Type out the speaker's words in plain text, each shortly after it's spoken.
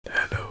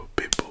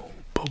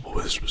bubble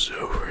wisp is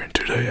over, and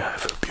today I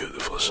have a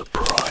beautiful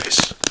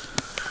surprise.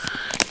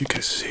 You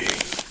can see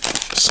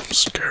some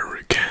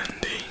scary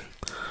candy,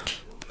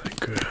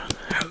 like a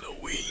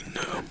Halloween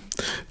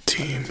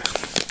theme.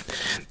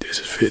 This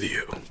is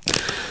video,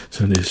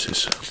 so this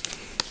is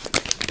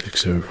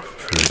looks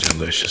very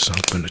delicious.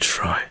 I'm gonna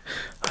try.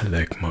 I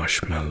like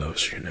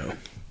marshmallows, you know.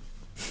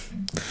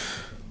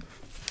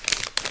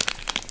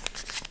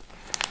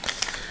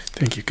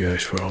 Thank you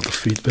guys for all the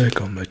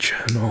feedback on my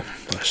channel.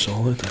 I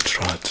saw it. I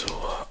tried to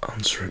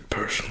answer it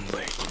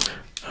personally.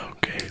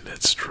 Okay,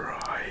 let's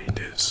try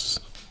this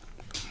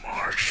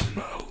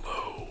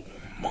marshmallow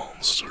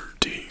monster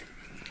team.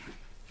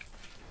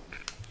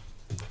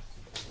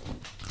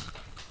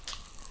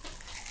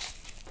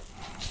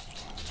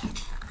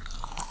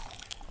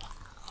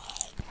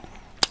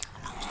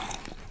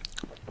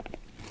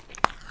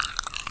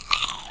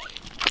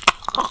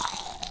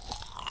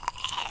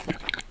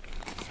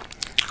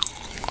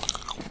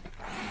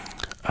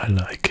 I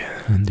like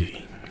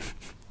candy.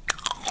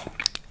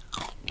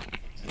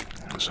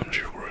 Some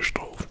sugar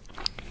stove.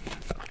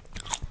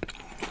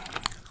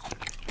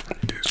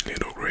 This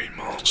little green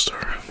monster.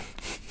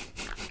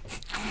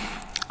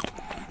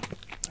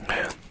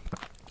 Man,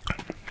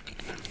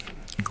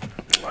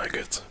 I like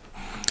it.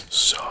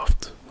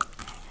 Soft.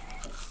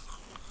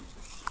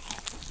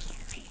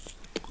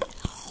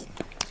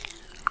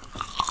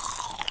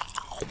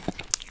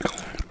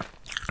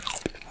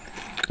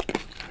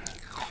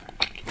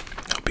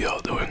 Hope you all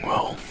doing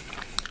well.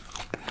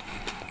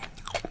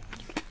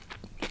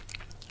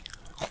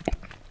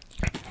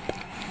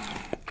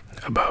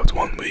 About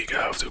 1 week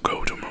I have to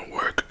go to my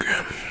work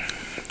again.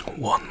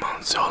 1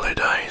 month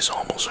holiday is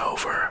almost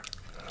over.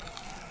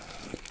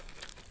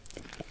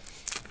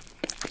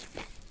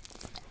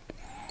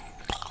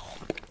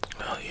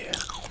 Oh yeah.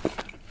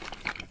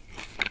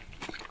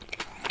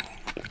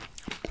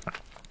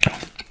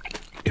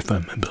 If I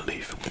may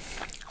believe,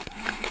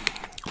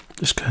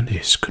 this candy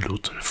is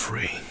gluten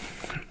free.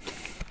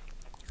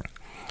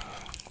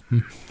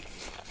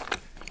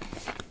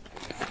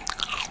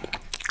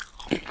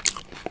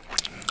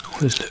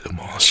 This little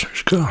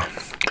monster's gone.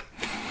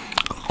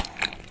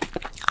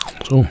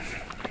 So,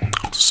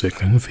 the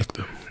second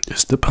victim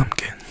is the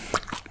pumpkin.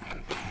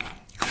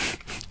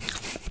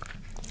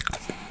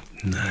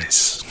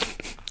 Nice.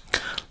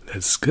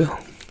 Let's go.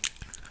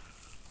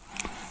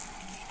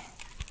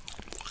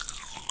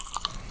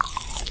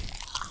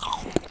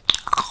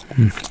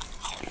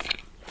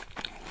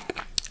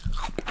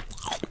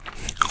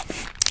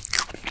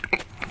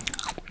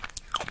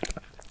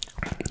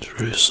 It's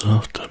very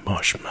soft and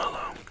marshmallow.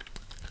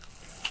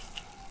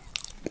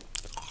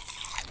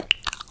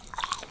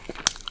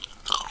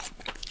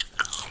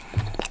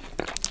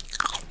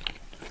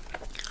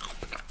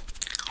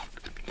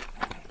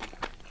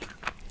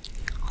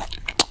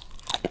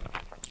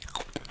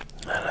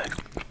 I like it.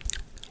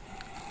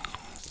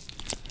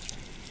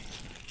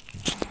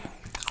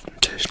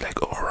 Tastes like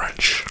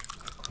orange.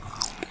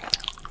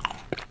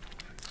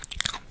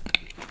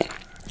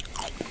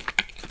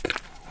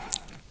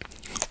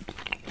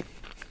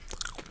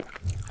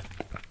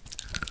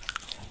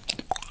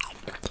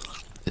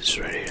 It's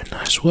really a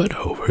nice weather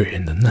over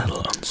in the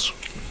Netherlands.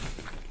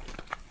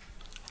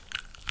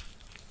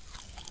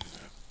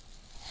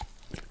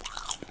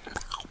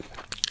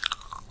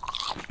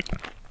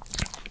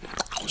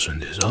 So in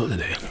this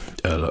holiday,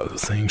 there are a lot of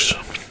things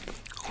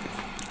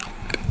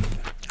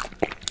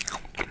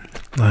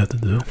I have to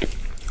do.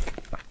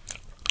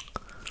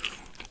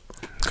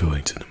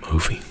 Going to the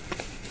movie.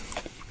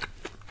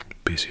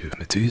 Busy with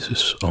my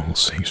thesis, all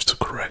things to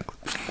correct.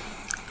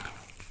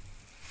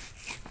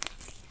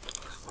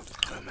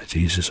 My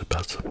thesis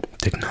about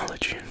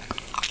technology.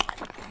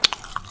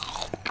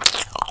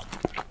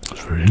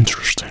 It's very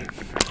interesting.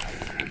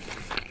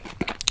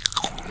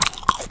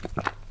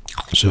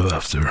 So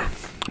after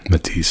my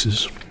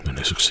thesis, when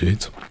I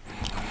succeed,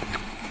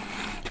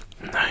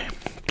 my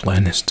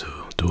plan is to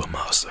do a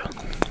master.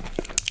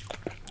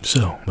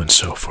 So, went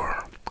so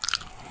far.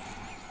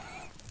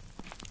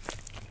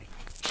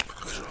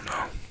 So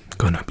now,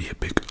 gonna be a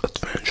big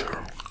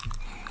adventure.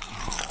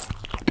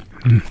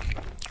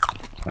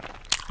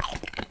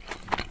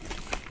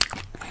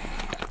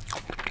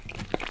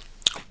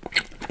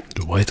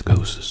 The white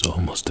ghost is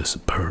almost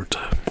disappeared.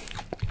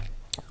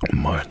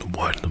 The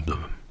white of the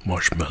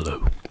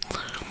marshmallow.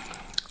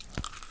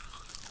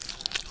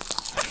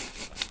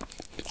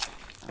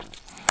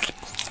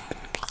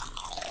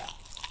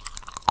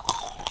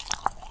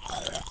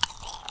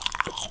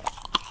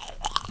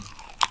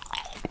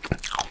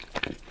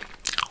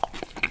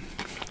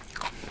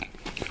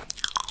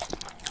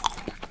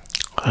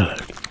 I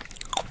like it.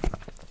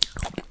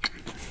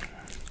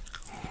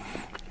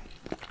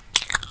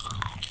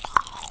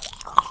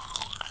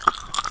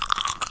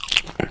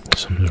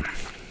 Some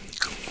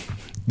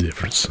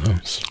different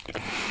sounds.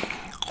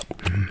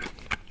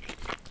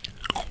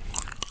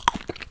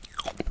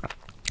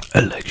 I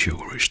like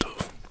sugary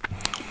stuff.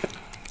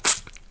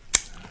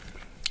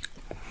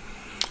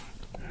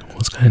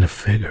 What kind of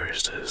figure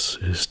is this?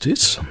 Is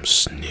this some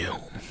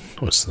snail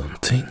or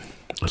something?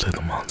 A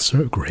little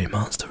monster, a grey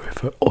monster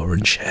with an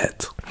orange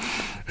head.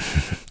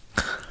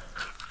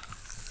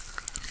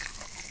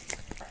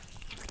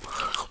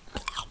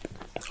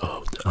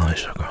 Oh, the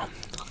eyes are gone.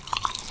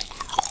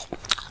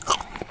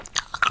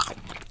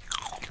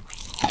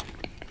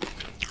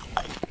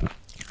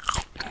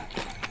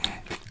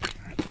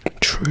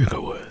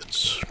 Trigger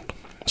words.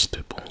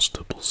 Stipple,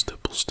 stipple,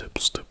 stipple,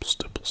 stipple, stipple,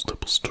 stipple,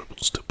 stipple, stipple,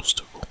 stipple,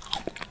 stipple.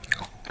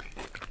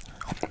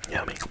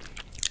 Yummy.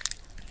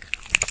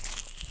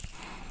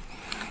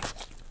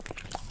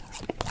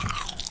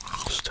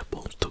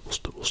 Stipple, stipple,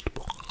 stipple,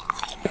 stipple.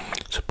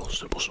 Stipple,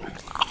 stipple, stipple.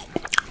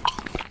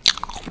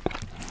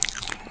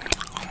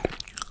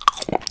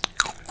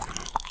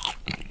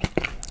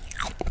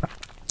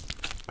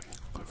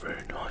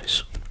 Very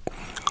nice.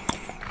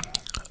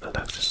 I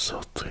like these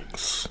sort of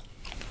things.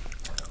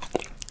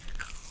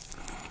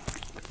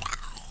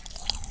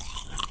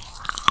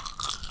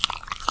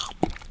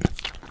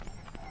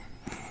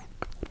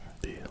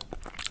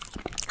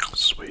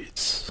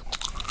 Sweets.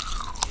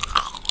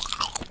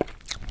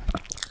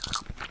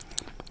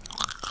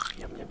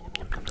 Yum, yum,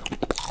 yum, yum, yum.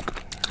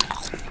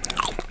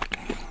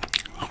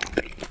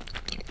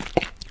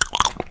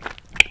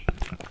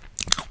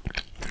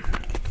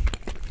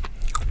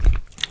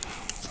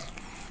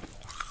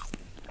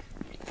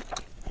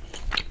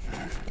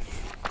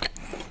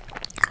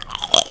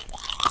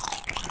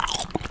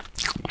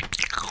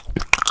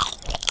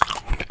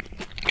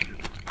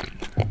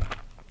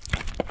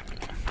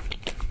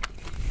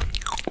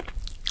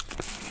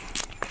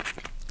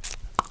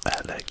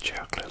 I like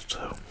chocolate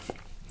too.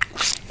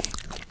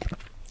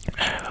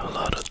 I have a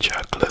lot of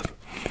chocolate,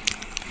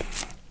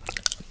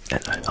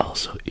 and I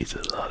also eat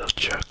a lot of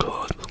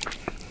chocolate.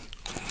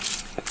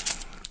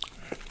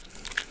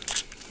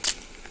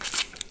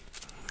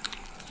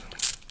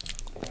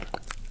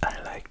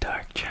 I like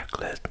dark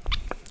chocolate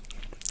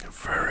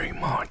very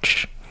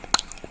much.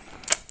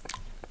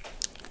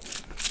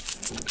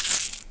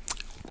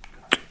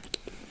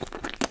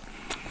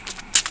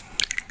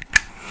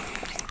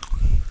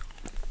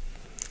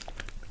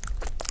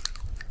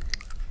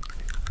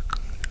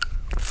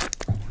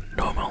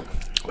 Normal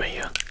when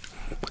you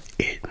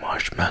eat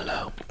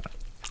marshmallow,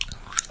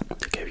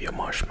 they give you a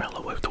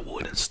marshmallow with the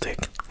wooden stick.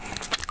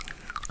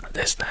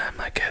 This time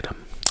I get a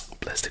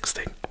plastic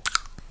stick.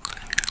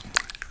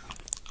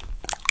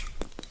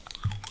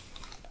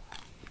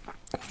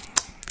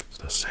 It's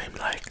the same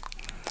like,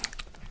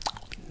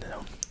 you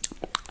know,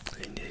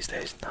 in these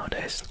days,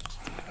 nowadays,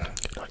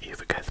 you don't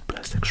even get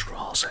plastic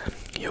straws and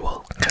you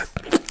will get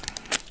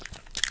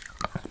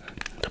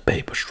the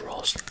paper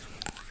straws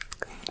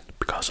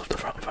because of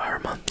the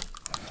environment.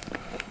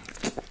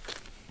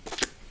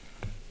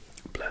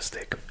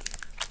 Plastic.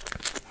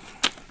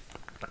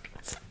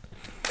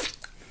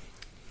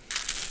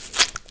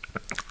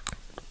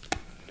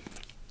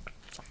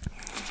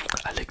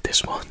 I like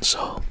this one,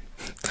 so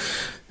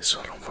this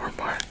one for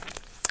my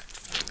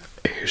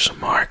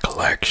ASMR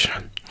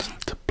collection.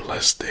 The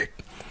plastic.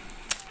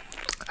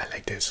 I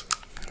like this.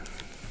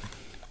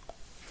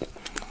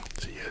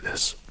 So yeah,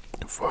 this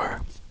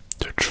for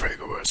the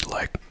trigger words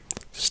like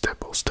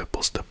stipple,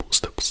 stipple, stipple,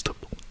 stipple,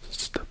 stipple,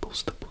 stipple, stipple,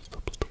 stipple,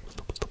 stipple, stipple,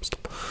 stipple, stipple,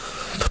 stipple,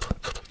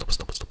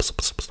 stipple, stipple,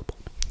 stipple, stipple.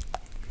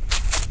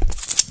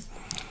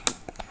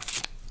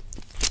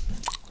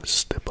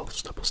 Stipple,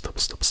 stipple, stipple,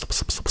 stipple, stipple,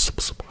 stipple, stipple,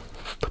 stipple.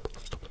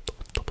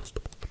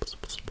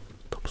 Stipple,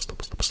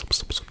 stipple,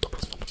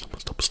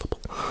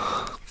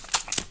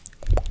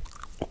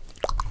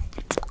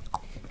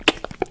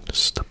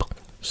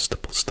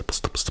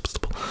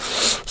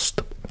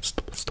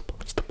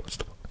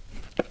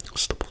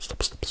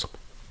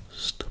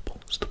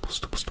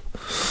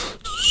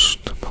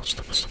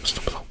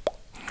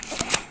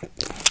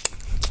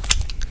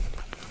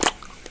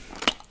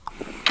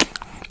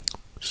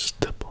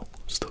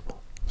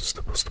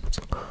 stipple,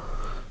 stipple,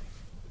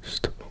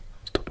 stipple,